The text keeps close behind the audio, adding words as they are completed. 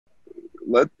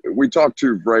we talked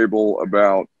to Vrabel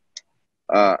about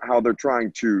how they're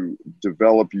trying to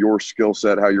develop your skill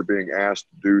set, how you're being asked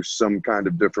to do some kind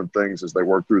of different things as they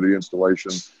work through the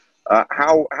installation.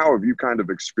 How have you kind of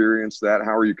experienced that?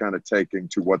 How are you kind of taking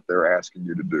to what they're asking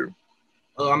you to do?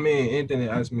 I mean, anything they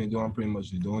ask me to do, I'm pretty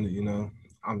much just doing it,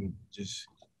 I'm just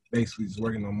basically just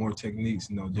working on more techniques,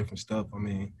 different stuff. I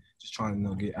mean, just trying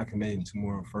to, get acclimated to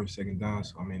more first, second down.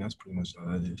 So, I mean, that's pretty much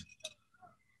all that is.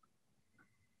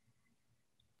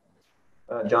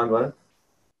 John Glenn.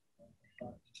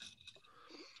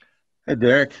 Hey,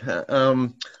 Derick.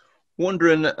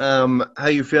 Wondering how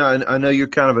you feel. I know you're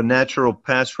kind of a natural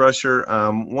pass rusher.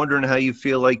 Wondering how you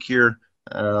feel like your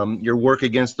work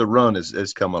against the run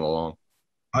is coming along.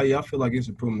 Oh, yeah, I feel like it's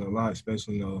improving a lot,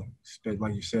 especially,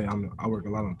 like you said, I work a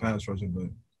lot on pass rushing, but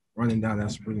running down,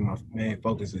 that's really my main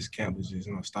focus this camp is just,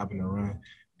 stopping the run,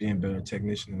 being a better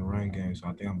technician in the run game. So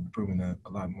I think I'm improving that a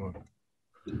lot more.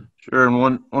 Sure,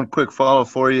 and one quick follow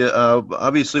for you.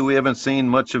 Obviously, we haven't seen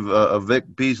much of Vic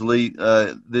Beasley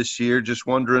this year. Just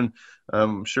wondering,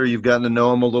 I'm sure you've gotten to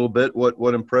know him a little bit.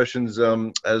 What impressions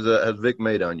has Vic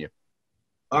made on you?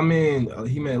 I mean,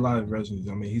 he made a lot of impressions.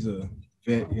 I mean, he's a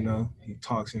vet, he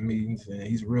talks in meetings, and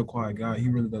he's a real quiet guy. He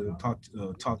really doesn't talk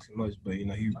too much, but,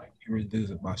 he really does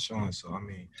it by showing. So, I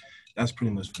mean, that's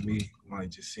pretty much for me, like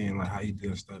just seeing like how he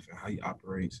does stuff and how he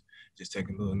operates, just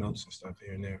taking little notes and stuff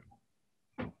here and there.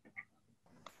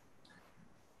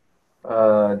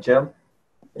 Jim,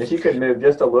 if you could move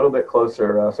just a little bit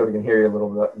closer so we can hear you a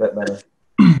little bit better.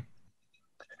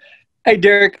 Hey,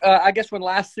 Derick, I guess when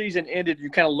last season ended, you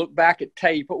kind of look back at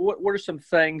tape. What are some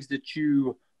things that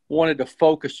you wanted to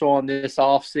focus on this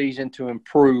offseason to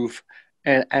improve,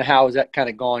 and how has that kind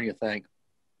of gone, you think?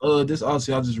 This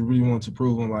offseason, I just really want to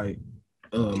improve on, like,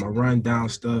 my run down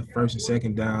stuff, first and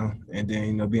second down, and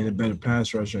then, being a better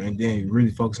pass rusher, and then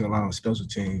really focusing a lot on special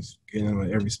teams, getting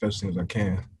on every special teams I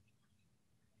can.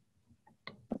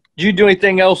 Did you do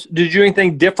anything else? Did you do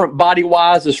anything different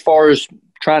body-wise as far as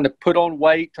trying to put on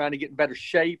weight, trying to get in better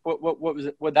shape? What was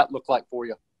it? What did that look like for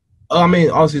you? I mean,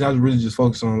 obviously, I was really just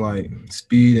focused on, like,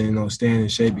 speed and, staying in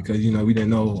shape because, we didn't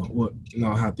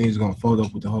know how things were going to fold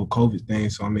up with the whole COVID thing.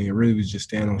 So, I mean, it really was just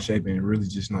staying on shape and really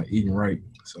just not eating right.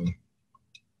 So,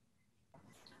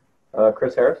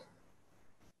 Chris Harris.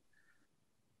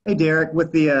 Hey, Derick,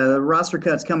 with the roster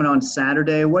cuts coming on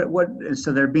Saturday,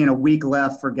 so there being a week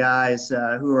left for guys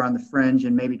who are on the fringe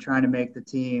and maybe trying to make the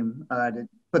team to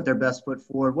put their best foot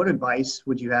forward, what advice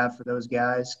would you have for those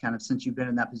guys, kind of since you've been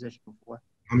in that position before?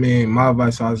 I mean, my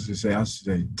advice I should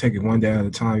say, take it one day at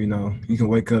a time, You can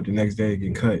wake up the next day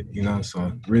and get cut,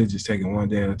 So really just take it one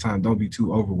day at a time. Don't be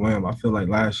too overwhelmed. I feel like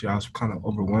last year I was kind of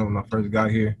overwhelmed when I first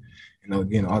got here.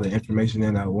 Getting all the information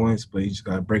in at once, but you just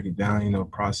got to break it down,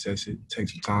 process it, take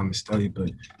some time to study,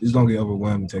 but just don't get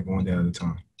overwhelmed and take it one day at a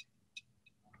time.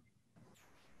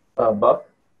 Buck?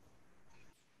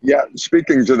 Yeah,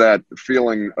 speaking to that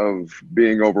feeling of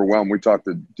being overwhelmed, we talked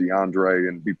to DeAndre,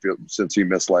 and since he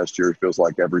missed last year, it feels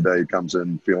like every day he comes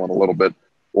in feeling a little bit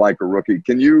like a rookie.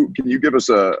 Can you give us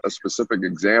a specific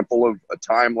example of a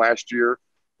time last year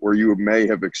where you may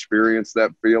have experienced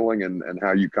that feeling and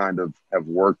how you kind of have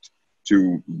worked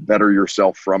to better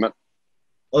yourself from it?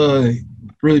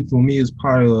 Really for me, it's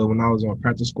probably when I was on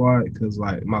practice squad because,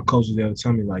 like, my coaches, they'll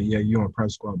tell me, like, yeah, you're on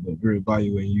practice squad, but we're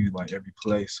evaluating you, like, every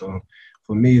play. So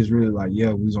for me, it's really like,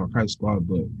 yeah, we was on practice squad,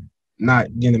 but not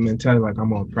getting the mentality like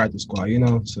I'm on practice squad,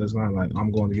 So it's not like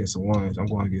I'm going against the ones, I'm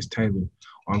going against Taylor,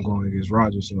 or I'm going against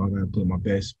Rogers, so I got to put my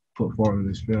best foot forward in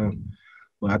this film.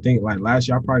 But I think, like, last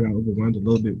year I probably got overwhelmed a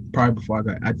little bit, probably before I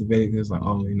got activated. It's like,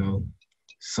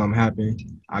 something happened.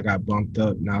 I got bumped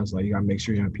up. Now it's like you got to make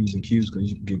sure you're on P's and Q's because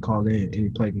you can get called in. Any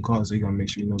play can call, so you got to make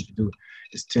sure you know what you do.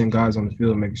 It's 10 guys on the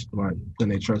field putting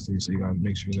their trust in you, so you got to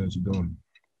make sure you know what you're doing.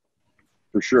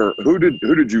 For sure. Who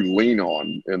did you lean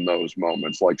on in those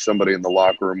moments? Like somebody in the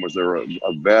locker room? Was there a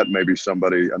vet, maybe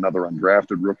another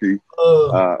undrafted rookie?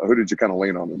 Who did you kind of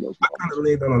lean on in those moments? I kind of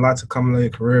leaned on a lot to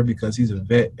Kamala's career because he's a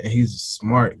vet and he's a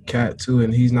smart cat too,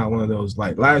 and he's not one of those,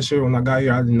 like, last year when I got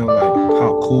here, I didn't know, like,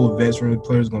 how cool veteran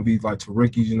players going to be, like, to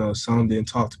rookies. Some didn't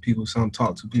talk to people, some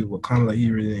talked to people, but kind of like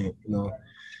he really didn't,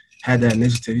 had that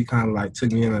initiative. He kind of like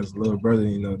took me in as a little brother,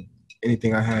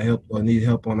 anything I had help or need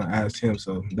help on, I asked him.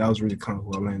 So that was really kind of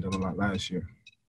who I landed on a lot last year.